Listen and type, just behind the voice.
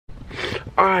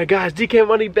Alright guys, DK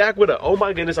Money back with a, oh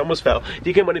my goodness, I almost fell.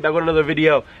 DK Money back with another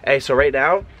video. Hey, so right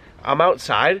now, I'm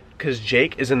outside because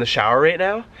Jake is in the shower right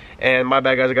now. And my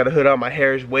bad guys, I got a hood on. My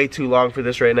hair is way too long for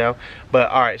this right now.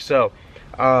 But alright, so,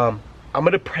 I'm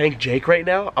gonna prank Jake right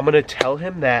now. I'm gonna tell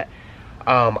him that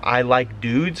I like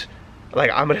dudes. Like,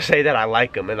 I'm gonna say that I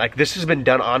like him. And like, this has been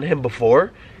done on him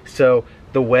before. So,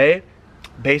 the way,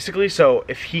 basically, so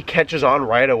if he catches on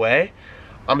right away,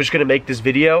 I'm just gonna make this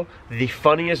video the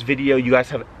funniest video you guys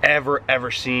have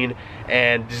ever seen,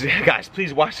 and guys,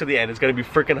 please watch to the end. It's gonna be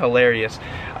freaking hilarious.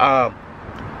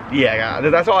 Yeah,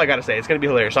 that's all I gotta say. It's gonna be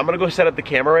hilarious. So I'm gonna go set up the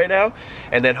camera right now,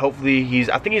 and then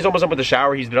hopefully I think he's almost up with the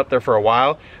shower. He's been up there for a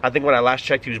while. I think when I last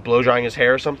checked, he was blow drying his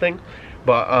hair or something.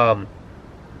 But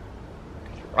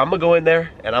I'm gonna go in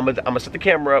there and I'm gonna set the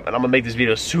camera up and I'm gonna make this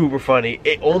video super funny.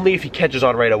 Only if he catches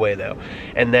on right away though.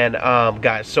 And then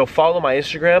guys, so follow my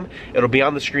Instagram. It'll be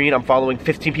on the screen. I'm following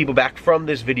 15 people back from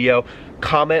this video.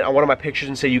 Comment on one of my pictures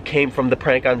and say you came from the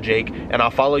prank on Jake, and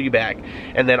I'll follow you back.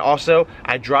 And then also,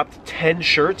 I dropped 10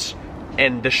 shirts,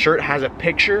 and the shirt has a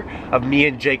picture of me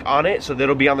and Jake on it, so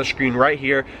that'll be on the screen right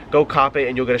here. Go cop it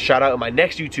and you'll get a shout out in my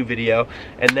next YouTube video.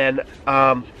 And then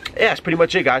yeah, that's pretty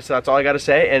much it guys. So that's all I gotta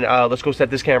say, and let's go set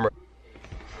this camera.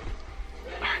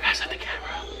 Alright guys, set the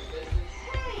camera.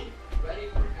 Hey, ready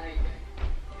for anything?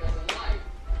 Because in life,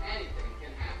 anything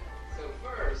can happen. So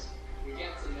first, we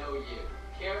get to know you.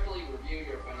 Carefully review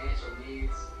your financial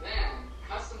needs, then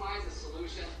customize a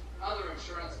solution other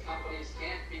insurance companies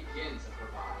can't begin to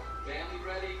provide. Family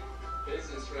ready,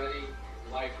 business ready,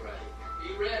 life ready.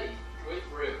 Be ready with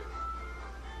Rue.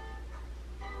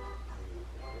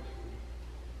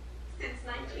 Since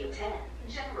 1910,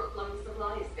 General Plumbing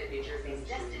Supply has been New Jersey's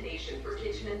destination for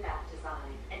kitchen and bath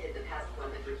design. And in the past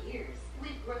 100 years,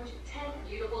 we've grown to 10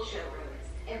 beautiful showrooms.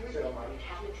 Everything from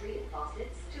cabinetry and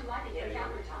faucets to lighting and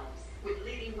countertops. With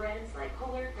leading brands like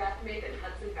Kohler, Craftmate, and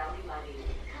Hudson Valley Lighting.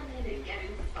 Come in and get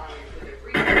inspired with a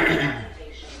free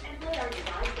consultation. And let our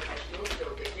design professionals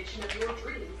build the kitchen of your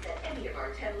dreams at any of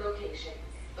our 10 locations.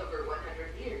 Over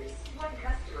 100 years, one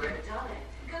customer at a time.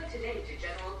 Go today to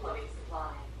General Plumbing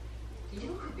Supply.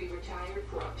 You could be retired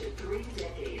for up to 3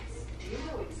 decades. Do you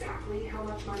know exactly how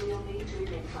much money you'll need to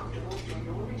remain comfortable through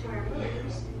your retirement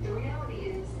years? The reality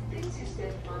is, things you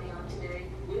spend money on today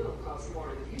will cost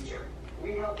more in the future.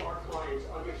 We help our clients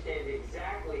understand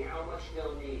exactly how much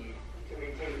they'll need to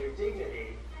maintain their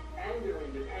dignity and their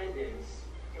independence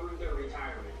through their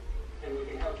retirement. And we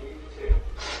can help you too.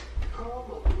 Call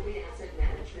Mobility Asset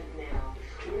Management now,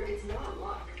 where it's not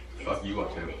luck. Fuck you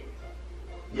up, Tim.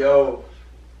 Yo.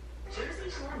 Jersey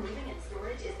Shore Moving and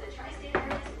Storage is the tri-state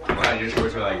area's Wow, your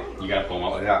shorts are like, you gotta pull them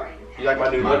up like that. You like my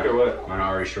new look or what? Mine are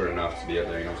already short enough to be up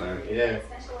there, you know what I'm saying? Yeah.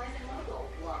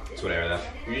 It's whatever that.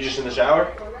 Were you just in the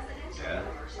shower? Yeah.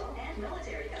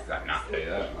 Did I not tell you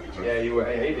that? Yeah, you were.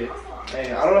 Hey, you did.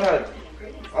 Hey, I don't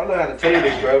know how to tell you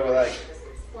this, bro, but like,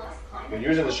 when you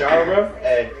was in the shower, bro,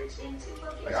 hey,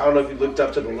 like, I don't know if you looked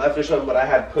up to the left or something, but I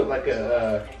had put like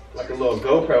a little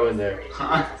GoPro in there.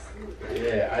 Huh?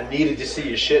 Yeah, I needed to see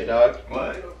your shit, dog.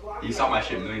 What? You saw my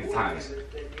shit millions of times.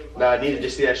 Nah, I needed to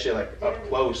see that shit like up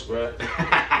close, bro.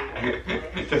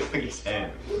 What the fuck are you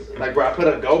saying? Like, bro, I put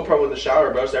a GoPro in the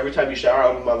shower, bro, so every time you shower, I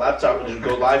open my laptop and just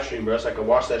go live stream, bro, so I can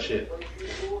watch that shit.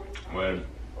 When?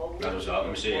 That's what's up.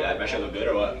 Let me see. That my shit look good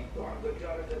or what?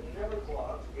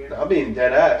 Nah, I'm being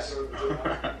dead ass.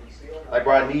 Like,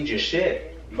 bro, I need your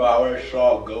shit. Bro, I wear a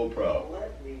straw GoPro.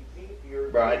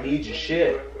 Bro, I need your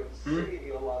shit. Hmm?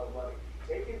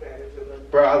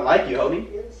 Bro, I like you, homie.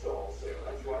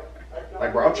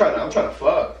 Like, bro, I'm trying to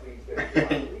fuck.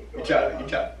 you try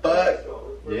to fuck?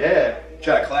 Yeah. You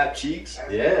try to clap cheeks?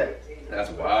 Yeah. That's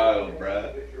wild,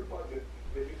 bro.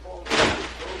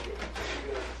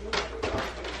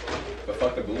 But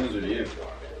fuck the balloons with you.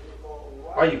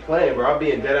 Why are you playing, bro? I'm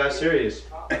being dead ass serious.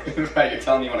 Right, you're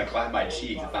telling me you want to clap my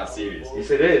cheeks. It's not serious. Yes,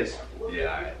 it is.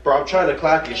 Yeah, alright. Bro, I'm trying to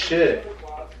clap your shit.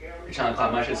 You're trying to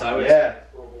clap my shit sideways? Yeah.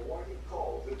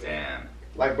 Damn.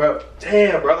 Like, bro,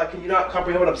 damn, bro. Like, can you not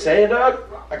comprehend what I'm saying, dog?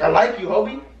 Like, I like you,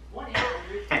 homie.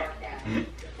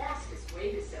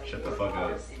 Shut the fuck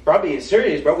up. Bro, I'm being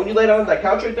serious, bro. When you lay down on that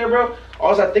couch right there, bro,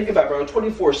 all I think about, bro,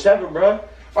 24/7, bro.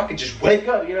 If I could just wake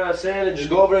up, you know what I'm saying, and just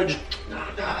go over there and just, you know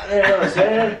what I'm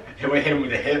saying? Hit him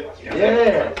with the hip.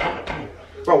 Yeah.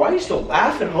 Bro, why are you still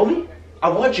laughing, homie? I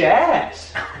want your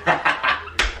ass.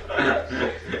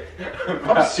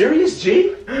 I'm serious,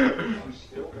 G.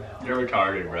 You're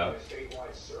retarded, bro.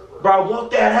 Bro, I want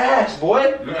that ass,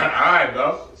 boy. Alright,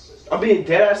 bro. I'm being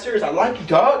dead ass serious. I like you,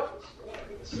 dog.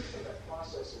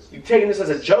 You taking this as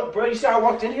a joke, bro? You see how I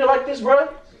walked in here like this, bro?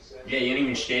 Yeah, you didn't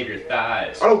even shave your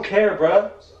thighs. I don't care, bro.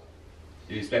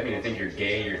 You expect me to think you're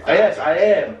gay? Yes, I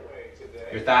am.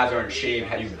 Your thighs aren't shaved.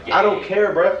 How you gay? I don't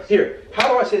care, bro. Here, how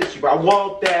do I say this to you, bro? I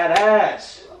want that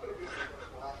ass.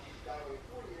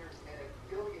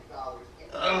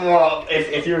 Well,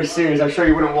 if you were serious, I'm sure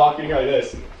you wouldn't walk in here like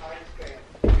this.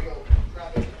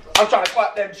 I'm trying to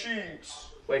clap them cheeks.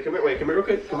 Wait, come here real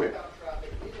quick. Come here.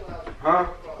 Huh?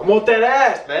 I want that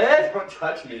ass, man. Don't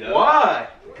touch me, though. Why?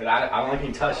 Because I don't like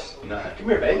being touched. No. Come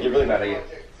here, babe. You're really mad at you.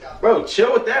 Bro,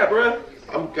 chill with that, bro.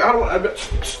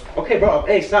 Okay, bro.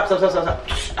 Hey, stop.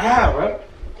 Ah, bro.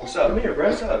 What's up? Come here, bro.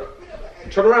 What's up?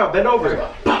 Turn around, bend over.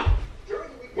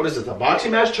 What is this, a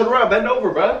boxing match? Turn around, bend over,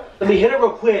 bro. Let me hit it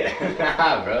real quick.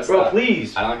 Nah, bro. Bro,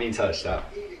 please. I don't like being touched.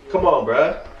 Stop. Come on,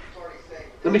 bro.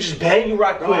 Let me just bang you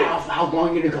right quick. Bro, how long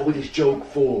are you gonna go with this joke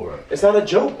for? It's not a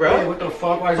joke, bro. Hey, what the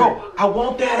fuck? Why is Bro, I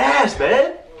want that ass,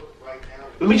 man.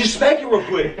 Let me just spank you real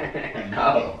quick.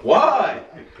 No. Why?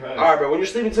 Alright, bro, when you're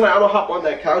sleeping tonight, I'm gonna hop on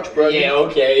that couch, bro. Yeah,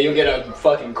 okay. You'll get a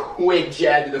fucking quick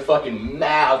jab to the fucking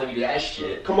mouth if you do that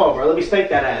shit. Come on, bro, let me spank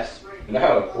that ass.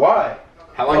 No. Why?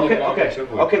 How long you been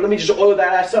Okay, let me just oil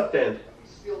that ass up then.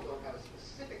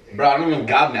 Bro, I don't even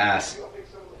got an ass.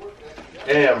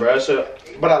 Damn, bro, so,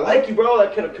 but I like you, bro.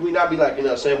 Like, can we not be like, you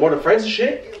know, saying more than friends and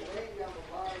shit?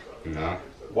 No.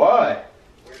 Why?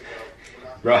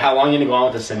 Bro, how long you gonna go on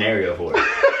with the scenario for?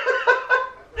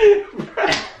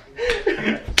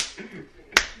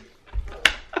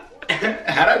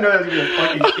 How do I know that's gonna be a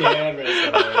fucking camera?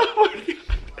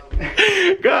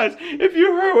 Guys, if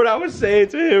you heard what I was saying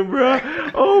to him, bro,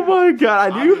 oh my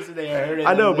god, I knew.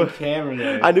 I know, but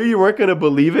I knew you weren't gonna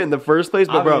believe it in the first place,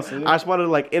 but Obviously. bro, I just wanted to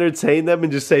like entertain them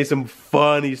and just say some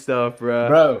funny stuff, bro.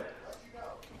 Bro,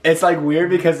 it's like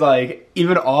weird because like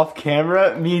even off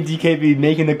camera, me and DK be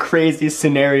making the craziest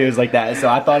scenarios like that. So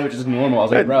I thought it was just normal. I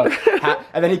was like, bro,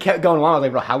 and then he kept going on. I was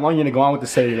like, bro, how long are you gonna go on with the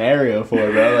scenario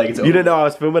for, bro? Like, it's You didn't know I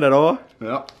was filming at all?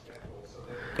 Yeah.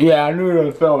 Yeah, I knew we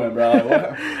were filming, bro. Like,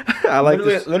 what? I like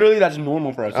this. Literally, that's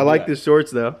normal for us. I like the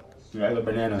shorts though. Yeah, the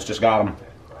bananas just got them.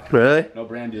 Really? No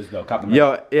brandies though. Cop them.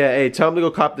 Yo, yeah, hey, tell him to go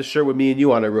cop the shirt with me and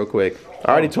you on it real quick.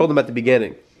 I already told him at the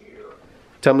beginning.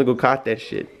 Tell him to go cop that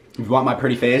shit. You want my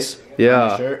pretty face? Yeah. On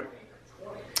my shirt?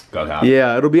 Go cop.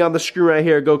 Yeah, it'll be on the screen right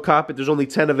here. Go cop it. There's only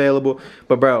 10 available.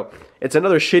 But bro, it's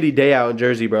another shitty day out in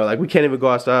Jersey, bro. Like we can't even go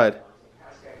outside.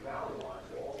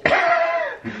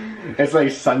 It's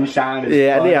like sunshine.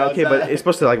 Yeah, okay, but it's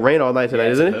supposed to like rain all night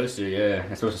tonight, isn't it? It's supposed to, yeah.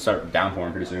 It's supposed to start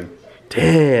downpouring pretty soon.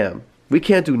 Damn, we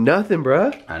can't do nothing,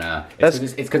 bro. I know. It's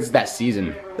because it's that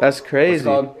season. That's crazy.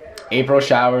 What's it called? April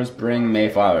showers bring May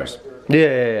flowers.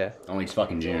 Yeah. Only it's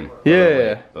fucking June.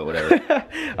 Yeah. But whatever.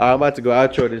 I'm about to go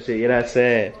outro this shit. You're not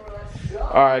saying.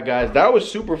 All right, guys, that was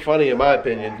super funny in my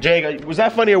opinion. Jake, was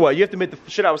that funny or what? You have to admit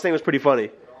the shit I was saying was pretty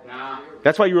funny. Nah.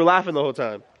 That's why you were laughing the whole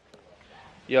time.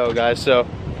 Yo, guys, so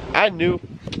I knew,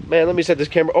 man, let me set this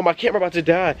camera. Oh, my camera about to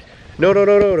die.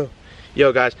 No.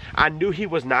 Yo, guys, I knew he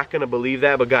was not gonna believe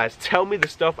that, but guys, tell me the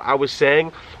stuff I was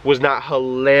saying was not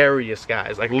hilarious,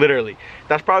 guys. Like, literally.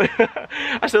 That's probably,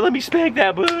 I said, let me spank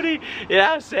that booty.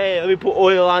 Yeah, I'm saying, let me put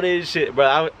oil on it and shit,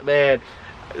 bro. Man,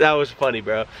 that was funny,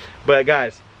 bro. But,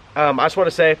 guys, I just want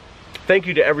to say thank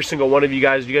you to every single one of you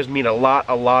guys. You guys mean a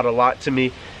lot to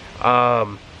me.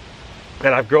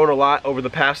 And I've grown a lot over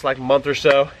the past like month or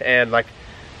so, and like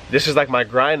this is like my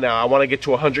grind now. I want to get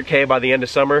to 100K by the end of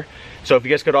summer. So if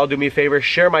you guys could all do me a favor,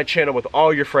 share my channel with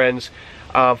all your friends.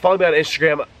 Follow me on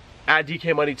Instagram at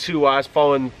DKMoney2. I was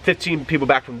following 15 people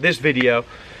back from this video.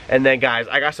 And then guys,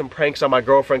 I got some pranks on my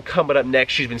girlfriend coming up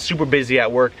next. She's been super busy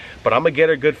at work, but I'm gonna get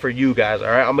her good for you guys, all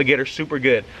right? I'm gonna get her super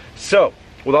good. So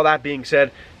with all that being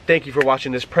said, thank you for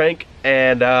watching this prank,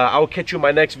 and I will catch you in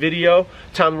my next video.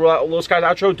 Time to roll out Lil Sky's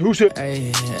outro. Deuce it.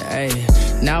 Hey.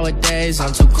 Nowadays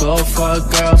I'm too cool for a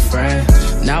girlfriend.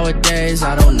 Nowadays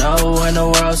I don't know when the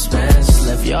world spins.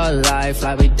 Live your life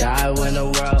like we die when the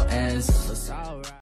world ends. So sorry.